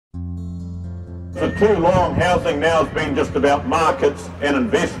For too long, housing now has been just about markets and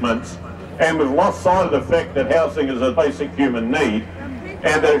investments, and we've lost sight of the fact that housing is a basic human need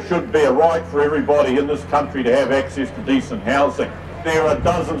and that it should be a right for everybody in this country to have access to decent housing. There are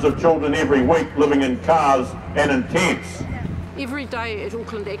dozens of children every week living in cars and in tents. Every day at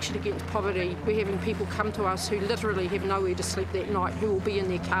Auckland Action Against Poverty, we're having people come to us who literally have nowhere to sleep that night, who will be in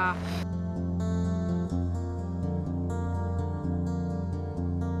their car.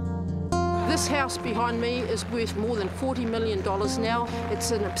 This house behind me is worth more than $40 million now.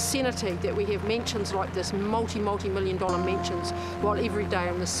 It's an obscenity that we have mansions like this, multi-million dollar mansions, while every day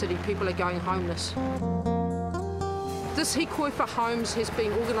in this city people are going homeless. This Hikoi for Homes has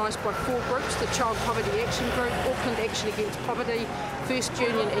been organised by 4 groups: the Child Poverty Action Group, Auckland Action Against Poverty, First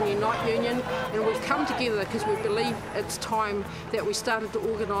Union and Unite Union, and we've come together because we believe it's time that we started to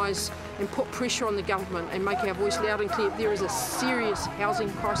organise and put pressure on the government and make our voice loud and clear. There is a serious housing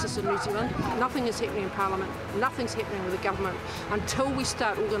crisis in New Zealand. Nothing is happening in Parliament, nothing's happening with the government. Until we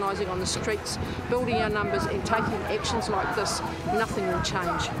start organising on the streets, building our numbers and taking actions like this, nothing will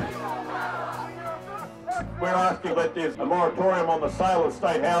change. We're asking that there's a moratorium on the sale of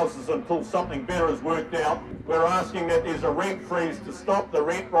state houses until something better is worked out. We're asking that there's a rent freeze to stop the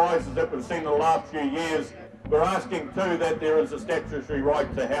rent rises that we've seen in the last few years. We're asking too that there is a statutory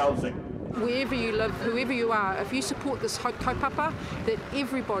right to housing. Wherever you live, whoever you are, if you support this KAUPAPA, that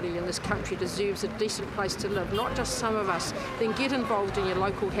everybody in this country deserves a decent place to live, not just some of us, then get involved in your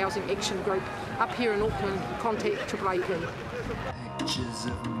local housing action group. Up here in Auckland, contact AAAP. Pictures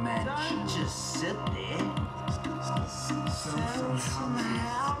of mansions. Don't just sit there. Sell some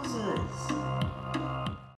houses.